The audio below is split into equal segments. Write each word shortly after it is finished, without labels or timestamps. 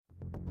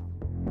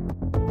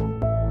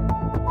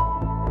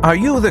Are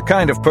you the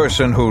kind of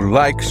person who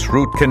likes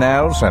root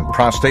canals and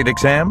prostate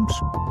exams?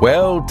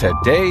 Well,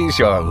 today's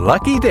your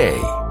lucky day.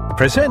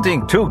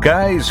 Presenting two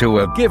guys who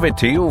will give it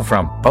to you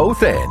from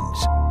both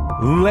ends.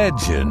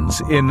 Legends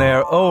in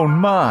their own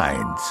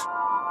minds.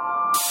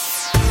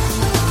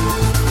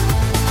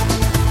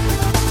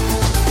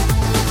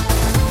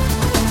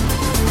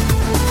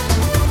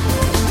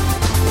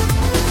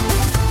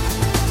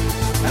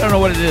 I don't know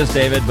what it is,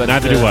 David, but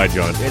neither do I,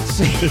 John.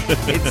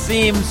 It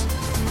seems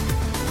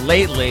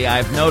lately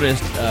I've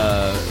noticed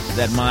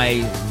that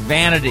my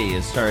vanity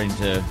is starting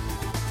to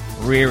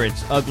rear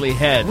its ugly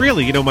head.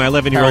 Really? You know, my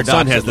 11-year-old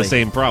son has the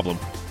same problem.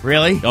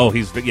 Really? Oh,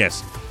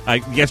 yes.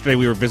 Yesterday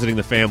we were visiting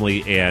the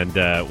family, and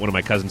one of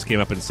my cousins came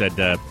up and said,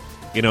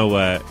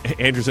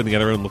 Andrew's in the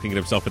other room looking at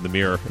himself in the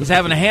mirror. He's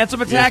having a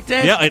handsome attack,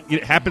 Dave? Yeah,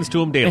 it happens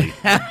to him daily.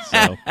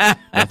 So,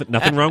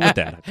 nothing wrong with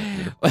that.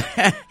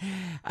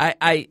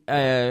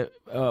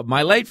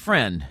 My late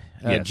friend,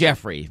 Yes.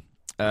 Jeffrey,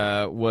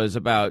 was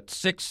about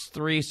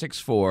 6'3",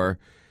 6'4",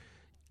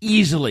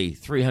 easily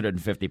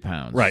 350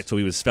 pounds. Right, so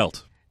he was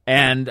svelte.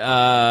 And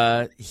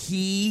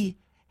he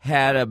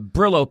had a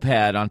Brillo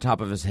pad on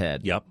top of his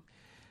head. Yep.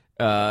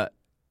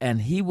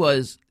 And he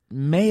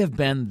may have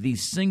been the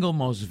single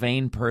most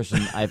vain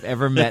person I've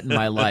ever met in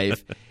my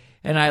life.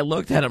 And I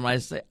looked at him and I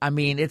said,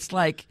 it's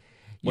like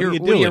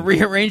you're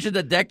rearranging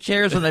the deck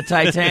chairs on the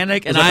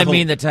Titanic, and I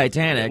mean the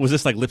Titanic. Was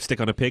this like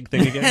lipstick on a pig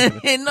thing again?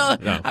 No,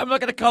 I'm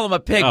not going to call him a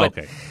pig, but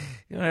okay.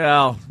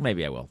 Well,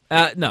 maybe I will.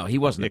 No, he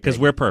wasn't. Because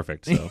we're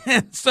perfect. So.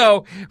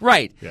 So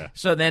right. Yeah.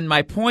 So then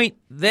my point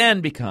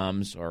then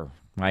becomes, never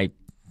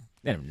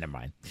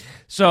mind.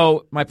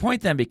 So my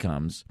point then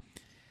becomes,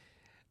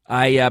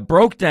 I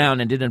broke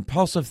down and did an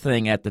impulsive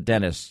thing at the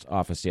dentist's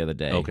office the other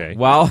day. Okay.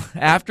 Well,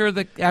 after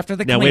the now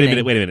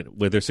cleaning, wait a minute.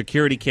 Were there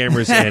security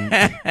cameras and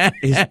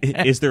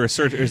is there a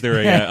search? Is there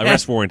a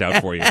arrest warrant out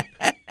for you?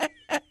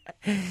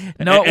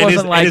 No, it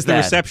wasn't like that. And is the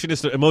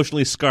receptionist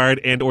emotionally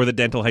scarred and/or the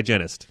dental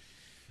hygienist?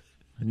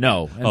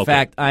 No. In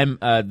fact,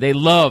 they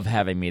love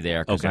having me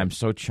there because Okay. I'm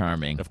so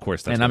charming. Of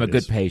course, that's and I'm what a it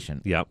good is.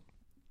 patient. Yep.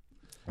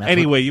 That's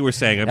Anyway, you were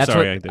saying, I'm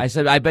sorry. I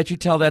said, I bet you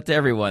tell that to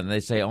everyone. They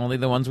say only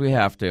the ones we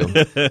have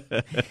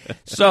to.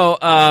 So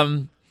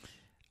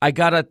I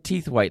got a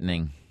teeth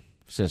whitening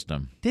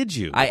system. Did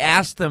you? I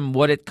asked them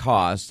what it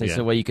costs. They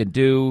said, well, you can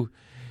do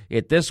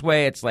it this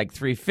way, it's like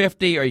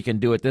 $350, or you can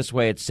do it this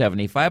way, it's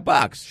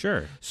 $75.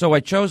 Sure. So I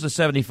chose the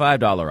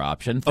 $75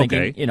 option,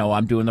 thinking,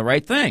 I'm doing the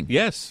right thing.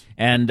 Yes.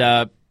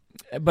 And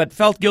but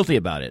felt guilty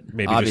about it.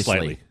 Maybe obviously. just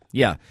slightly.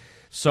 Yeah.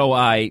 So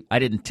I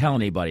didn't tell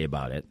anybody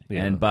about it.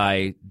 Yeah. And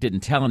by didn't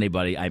tell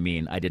anybody, I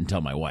mean I didn't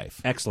tell my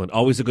wife. Excellent.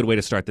 Always a good way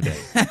to start the day.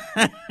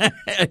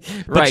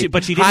 Right.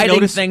 But she didn't hiding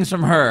notice things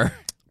from her.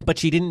 But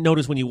she didn't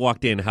notice when you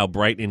walked in how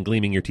bright and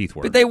gleaming your teeth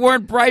were. But they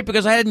weren't bright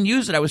because I hadn't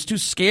used it. I was too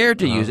scared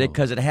to use it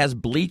because it has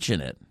bleach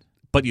in it.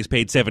 But you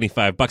paid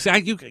 $75.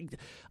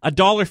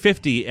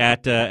 $1.50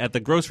 at the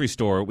grocery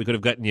store. We could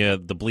have gotten you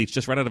the bleach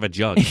just right out of a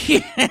jug.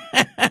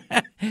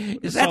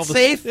 Is that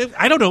safe?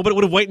 I don't know, but it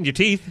would have whitened your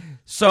teeth.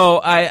 So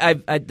I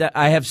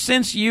have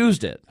since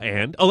used it.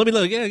 And let me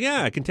look.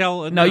 Yeah, I can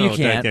tell. No, you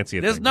can't. I can't see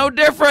it. There's no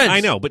difference.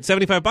 I know, but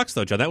 $75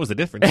 though, John. That was the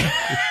difference.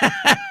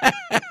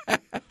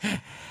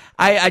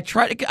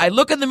 I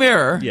look in the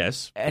mirror,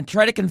 Yes, and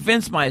try to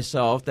convince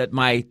myself that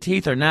my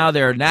teeth are now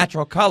their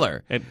natural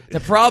color. And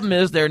the problem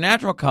is their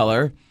natural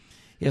color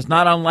is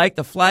not unlike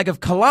the flag of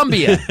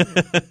Colombia.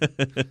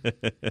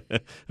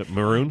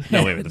 maroon.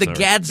 No, wait a minute, The that's not right.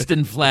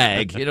 Gadsden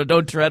flag.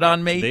 Don't tread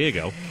on me. There you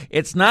go.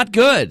 It's not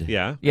good.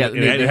 Yeah, Yeah.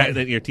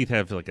 And your teeth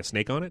have like a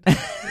snake on it.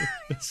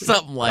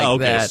 Something like Oh,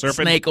 okay, that.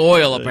 serpent? Snake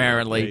oil,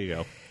 apparently. There you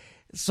go.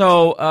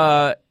 So,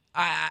 I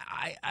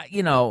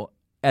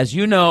as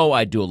you know,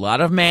 I do a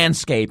lot of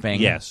manscaping.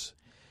 Yes.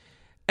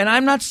 And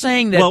I'm not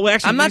saying that. Well,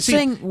 actually, I'm not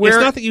saying it's we're.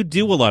 not that you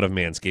do a lot of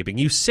manscaping.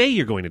 You say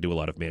you're going to do a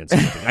lot of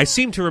manscaping. I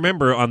seem to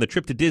remember on the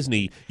trip to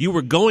Disney, you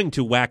were going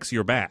to wax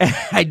your back.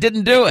 I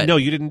didn't do it. No,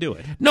 you didn't do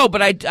it. No,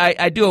 but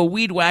I do a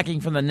weed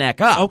whacking from the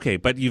neck up. Okay,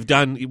 but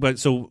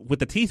so with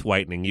the teeth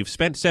whitening, you've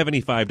spent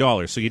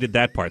 $75, so you did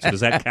that part. So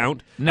does that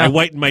count? No. I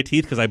whitened my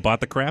teeth because I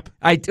bought the crap?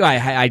 I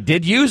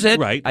did use it.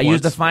 Right, I once.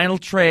 used the final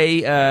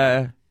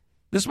tray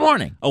this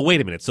morning. Oh, wait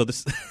a minute. So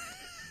this...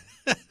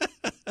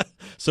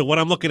 So what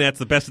I'm looking at is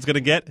the best it's going to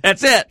get?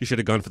 That's it. You should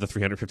have gone for the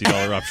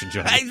 $350 option,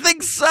 Johnny. I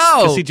think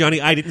so. See, Johnny,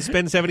 I didn't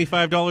spend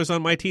 $75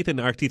 on my teeth, and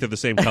our teeth are the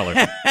same color.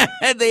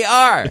 They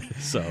are.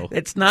 So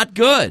It's not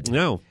good.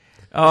 no.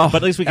 Oh,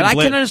 But at least we can and I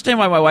blend- can understand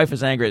why my wife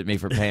is angry at me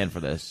for paying for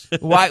this.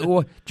 Why,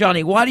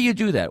 Johnny, why do you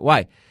do that?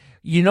 Why?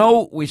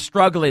 We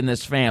struggle in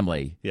this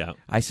family. Yeah.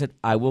 I said,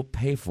 I will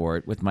pay for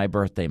it with my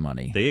birthday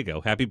money. There you go.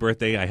 Happy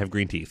birthday. I have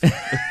green teeth.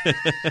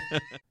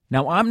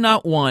 Now, I'm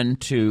not one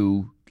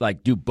to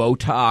do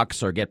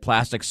Botox or get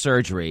plastic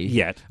surgery.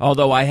 Yet.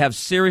 Although I have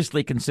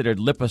seriously considered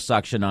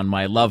liposuction on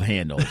my love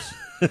handles.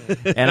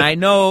 And I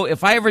know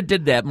if I ever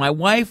did that, my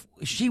wife,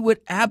 she would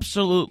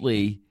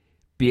absolutely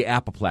be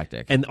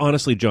apoplectic. And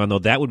honestly, John, though,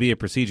 that would be a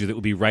procedure that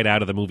would be right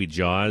out of the movie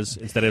Jaws.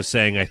 Instead of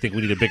saying, I think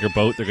we need a bigger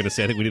boat, they're going to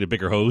say, I think we need a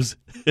bigger hose.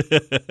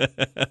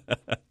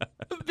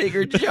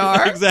 bigger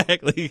jar.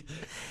 Exactly.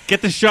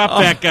 Get the shop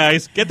back,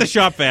 guys. Get the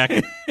shop back.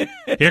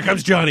 Here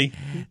comes Johnny.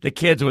 The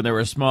kids, when they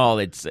were small,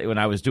 they'd say, when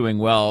I was doing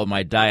well on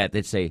my diet,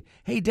 they'd say,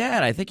 "Hey,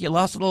 Dad, I think you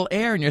lost a little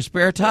air in your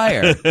spare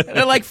tire." And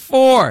they're like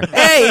 4.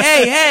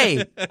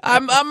 Hey,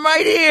 I'm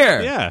right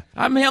here. Yeah.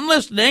 I'm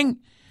listening.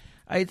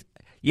 I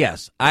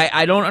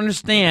don't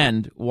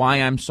understand why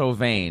I'm so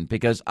vain,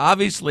 because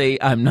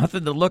obviously I'm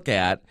nothing to look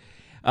at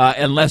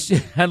unless you're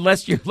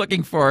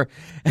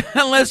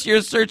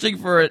searching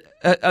for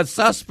a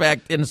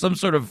suspect in some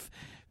sort of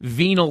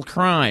venal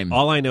crime.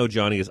 All I know,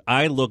 Johnny, is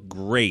I look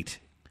great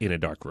in a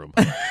dark room.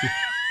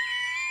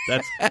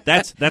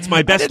 That's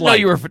my best I didn't light. know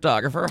you were a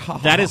photographer.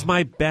 That is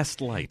my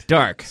best light.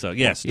 Dark. So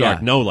yes, dark,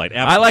 Yeah. no light.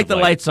 I like the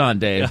light. lights on,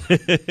 Dave.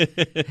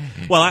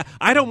 Well,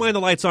 I don't mind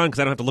the lights on because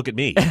I don't have to look at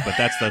me. But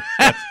that's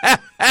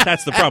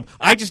the problem.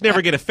 I just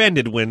never get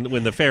offended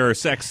when the fairer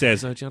sex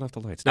says, "Oh, turn off the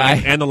lights,"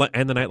 and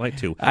the night light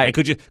too. And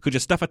could you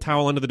stuff a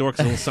towel under the door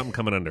because there's something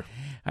coming under?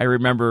 I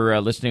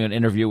remember listening to an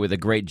interview with the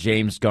great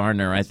James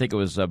Garner. I think it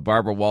was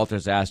Barbara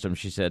Walters asked him.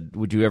 She said,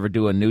 "Would you ever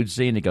do a nude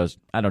scene?" He goes,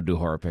 "I don't do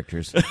horror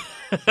pictures."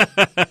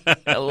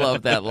 I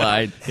love that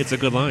line. It's a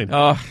good line.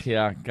 Oh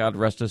yeah, God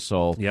rest his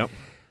soul. Yep.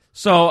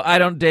 So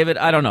David,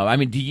 I don't know. I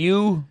mean, do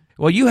you?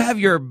 Well, you have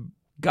your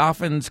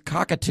Goffin's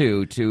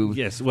cockatoo to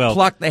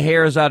pluck the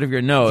hairs out of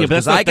your nose. Yeah,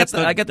 but I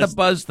get the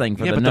buzz thing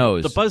for the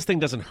nose. The buzz thing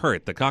doesn't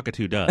hurt. The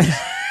cockatoo does.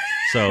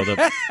 So you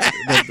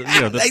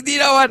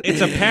know what?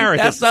 It's a parrot.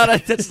 That's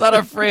not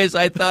a phrase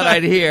I thought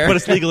I'd hear. But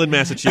it's legal in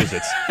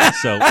Massachusetts.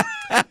 So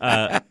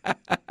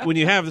when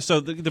you have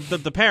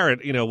the parrot,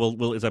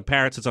 is a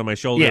parrot sits on my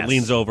shoulder, yes. and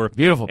leans over,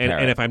 beautiful parrot.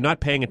 And if I'm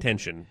not paying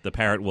attention, the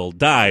parrot will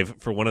dive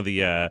for one of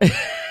the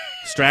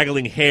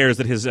straggling hairs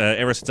that has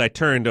ever since I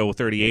turned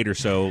 38 or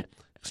so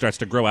starts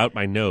to grow out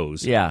my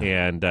nose. Yeah,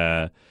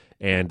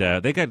 and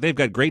they've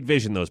got great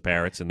vision, those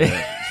parrots. And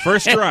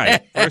first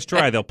try,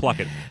 they'll pluck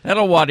it.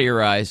 That'll water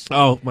your eyes.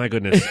 Oh my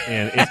goodness!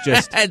 And it's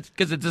just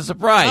because it's a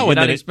surprise. You're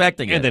not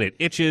expecting it, and then it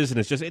itches, and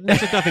it's just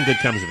nothing good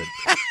comes of it.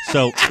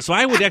 So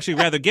I would actually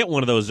rather get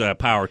one of those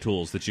power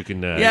tools that you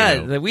can.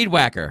 The weed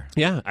whacker.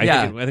 Yeah,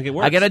 I think it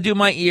works. I got to do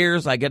my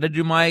ears. I got to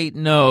do my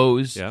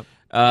nose. Yep.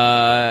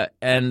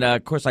 And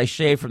of course I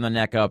shave from the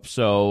neck up.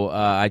 So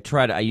I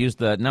use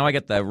now I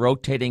get the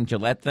rotating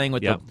Gillette thing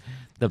with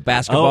the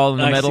basketball in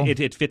the middle.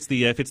 It fits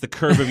the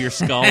curve of your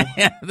skull.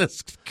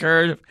 The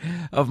curve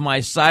of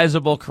my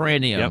sizable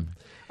cranium. Yep.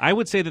 I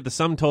would say that the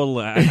sum total,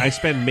 I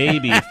spend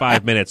maybe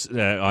 5 minutes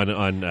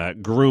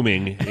on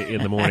grooming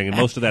in the morning, and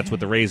most of that's with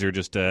the razor,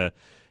 just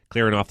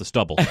clearing off the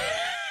stubble.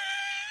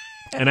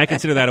 And I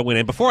consider that a win.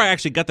 And before I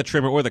actually got the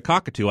trimmer or the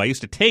cockatoo, I used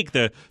to take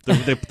the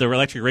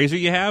electric razor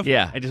you have.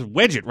 Yeah. I just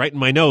wedge it right in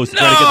my nose to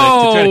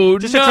try to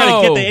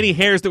get any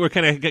hairs that were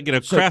kind of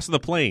crass on the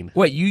plane.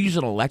 Wait, you use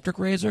an electric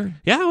razor?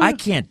 Yeah. I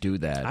can't do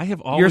that. I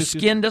have always Your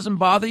skin doesn't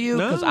bother you?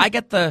 No.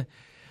 Because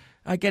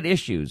I get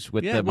issues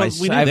with I have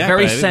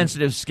very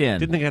sensitive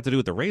skin. Didn't think it had to do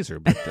with the razor,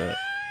 but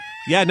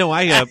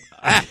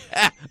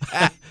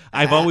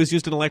I've always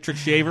used an electric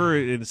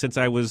shaver since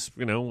I was,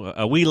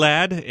 a wee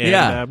lad.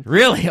 And,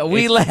 really, a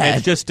wee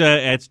lad.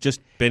 It's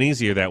just been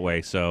easier that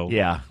way. So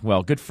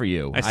well, good for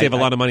you. I save a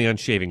lot of money on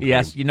shaving cream.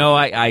 Yes,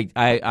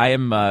 I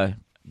am.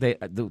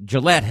 The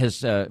Gillette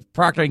has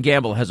Procter &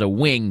 Gamble has a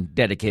wing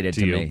dedicated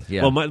to me.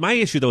 Yeah. Well, my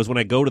issue though is when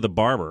I go to the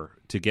barber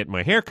to get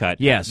my hair cut.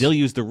 Yes. They'll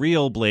use the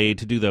real blade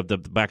to do the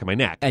back of my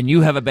neck. And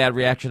you have a bad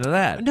reaction to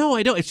that. No,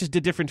 I don't. It's just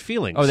a different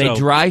feeling. Oh, they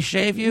dry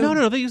shave you?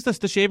 No. They use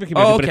the shaving cream,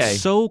 but it's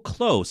so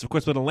close. Of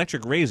course, with an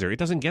electric razor, it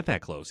doesn't get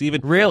that close.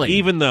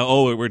 Even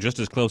though we're just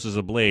as close as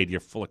a blade, you're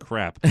full of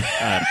crap.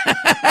 I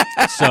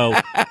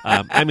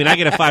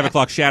get a 5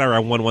 o'clock shatter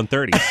on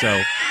 1:30.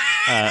 So.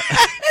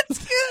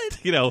 That's good.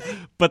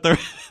 But the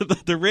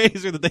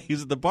razor that they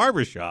use at the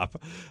barbershop,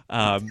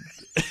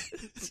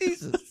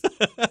 Jesus.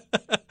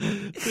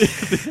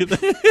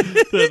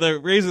 the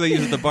razor they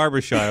use at the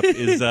barbershop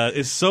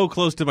is so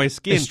close to my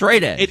skin. It's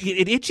straight edge.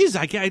 It itches.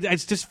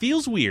 It just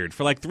feels weird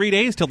for like 3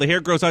 days till the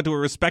hair grows out to a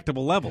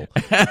respectable level.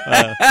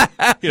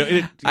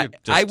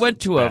 I went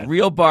to a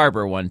real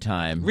barber one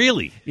time.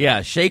 Really?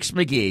 Yeah, Shakes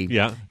McGee.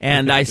 Yeah.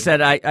 And I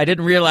said I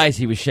didn't realize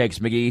he was Shakes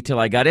McGee till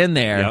I got in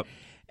there. Yep.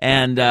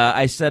 And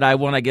I said, I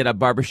want to get a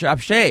barbershop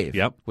shave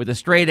with a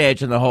straight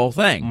edge and the whole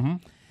thing. Mm-hmm.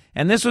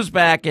 And this was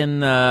back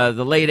in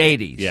the late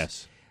 80s.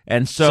 Yes.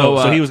 And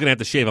so he was going to have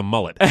to shave a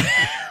mullet.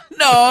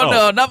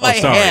 No, not my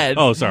head.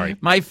 Oh, sorry.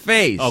 My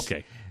face.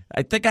 Okay.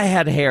 I think I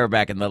had hair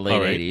back in the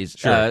late 80s.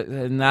 Sure.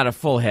 Not a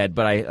full head,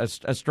 but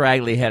a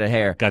straggly head of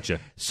hair. Gotcha.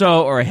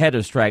 Or a head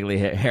of straggly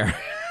hair.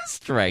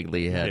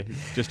 Straggly head.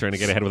 Just trying to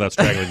get ahead without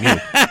straggling you.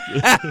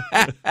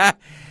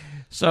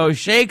 So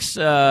Shakes,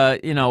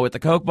 with the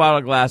Coke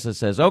bottle glasses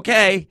says,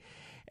 okay.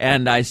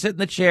 And I sit in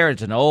the chair.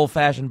 It's an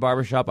old-fashioned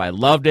barbershop. I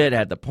loved it. It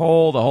had the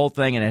pole, the whole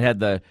thing, and it had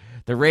the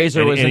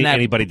razor was in that.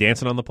 Anybody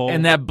dancing on the pole?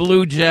 And that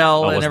blue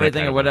gel and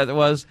everything, or whatever it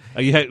was.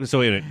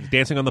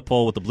 Dancing on the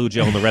pole with the blue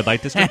gel in the red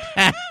light district?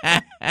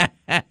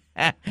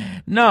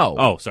 No.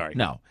 Oh, sorry.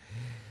 No.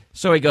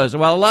 So he goes,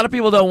 well, a lot of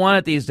people don't want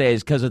it these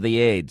days because of the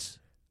AIDS.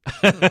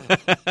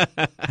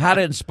 How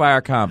to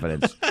inspire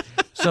confidence.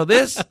 So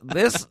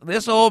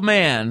this old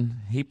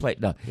man,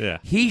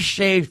 he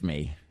shaved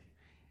me,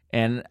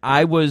 and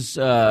I was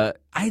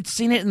I'd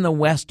seen it in the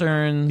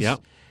westerns.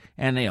 Yep.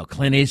 And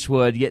Clint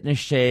Eastwood getting a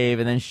shave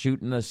and then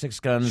shooting the 6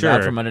 guns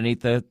out from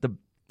underneath the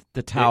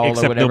towel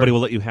Except or whatever. Nobody will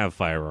let you have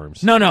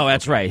firearms. No,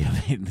 that's right.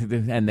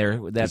 And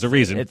that's a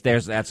reason.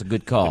 That's a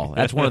good call.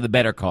 That's one of the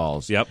better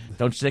calls. Yep.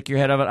 Don't stick your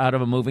head out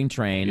of a moving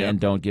train, and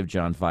don't give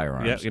John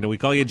firearms. Yeah, we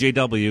call you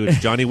JW. It's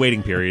Johnny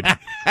Waiting Period.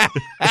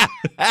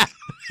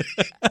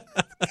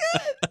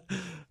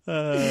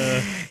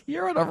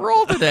 You're on a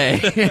roll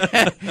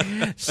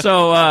today.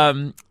 So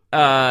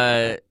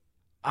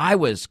I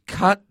was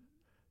cut.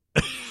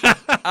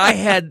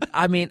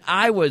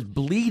 I was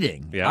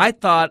bleeding. Yeah. I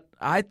thought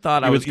I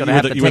was going to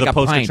have to take a pint. You were the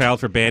poster child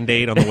for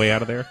Band-Aid on the way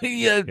out of there?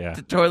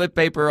 The toilet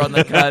paper on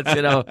the cuts,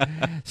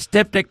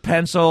 styptic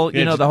pencil,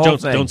 the whole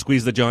thing. Don't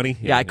squeeze the Johnny.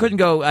 Yeah, I couldn't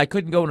go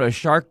into a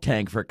Shark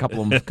Tank for a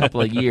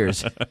couple of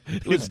years.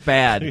 It was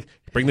bad.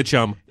 Bring the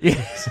chum.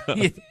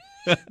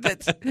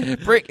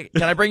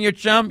 Can I bring your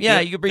chum? Yeah,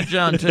 you can bring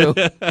John too.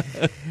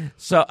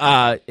 So,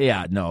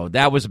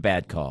 that was a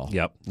bad call.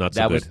 Yep, not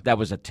so good. That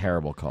was a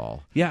terrible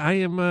call. Yeah, I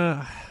am.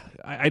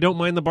 I don't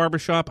mind the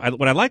barbershop.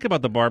 What I like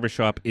about the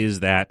barbershop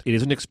is that it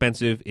isn't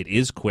expensive, it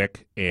is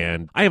quick,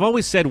 and I have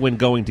always said when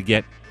going to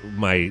get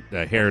my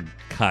hair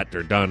cut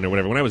or done or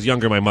whatever, when I was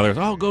younger, my mother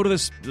was, go to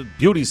this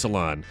beauty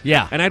salon.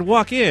 Yeah. And I'd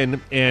walk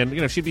in,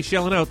 and she'd be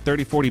shelling out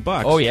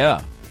 $30-$40. Oh,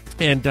 yeah.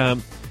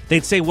 And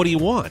they'd say, "What do you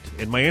want?"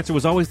 And my answer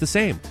was always the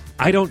same.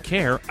 I don't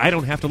care. I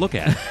don't have to look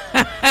at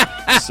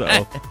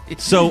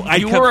it. So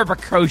you were a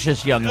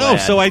precocious young lad. Oh,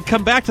 so I'd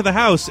come back to the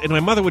house, and my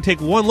mother would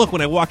take one look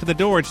when I walked to the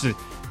door, and she said,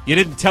 "You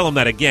didn't tell him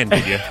that again,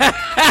 did you?"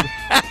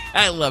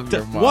 I love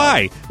your mom.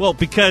 Why? Well,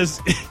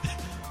 because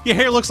your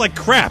hair looks like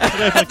crap.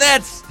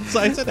 That's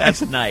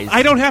nice.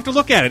 I don't have to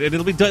look at it, and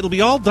it'll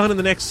be all done in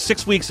the next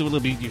 6 weeks.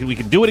 We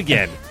can do it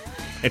again.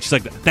 And she's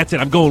like, "That's it.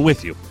 I'm going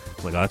with you."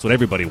 I'm like, "Oh, that's what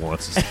everybody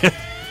wants."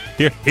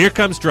 Here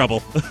comes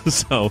trouble.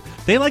 So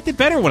they liked it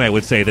better when I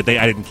would say that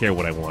I didn't care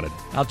what I wanted.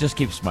 I'll just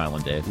keep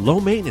smiling, Dave. Low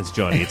maintenance,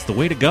 Johnny. It's the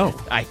way to go.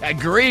 I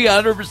agree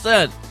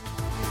 100%.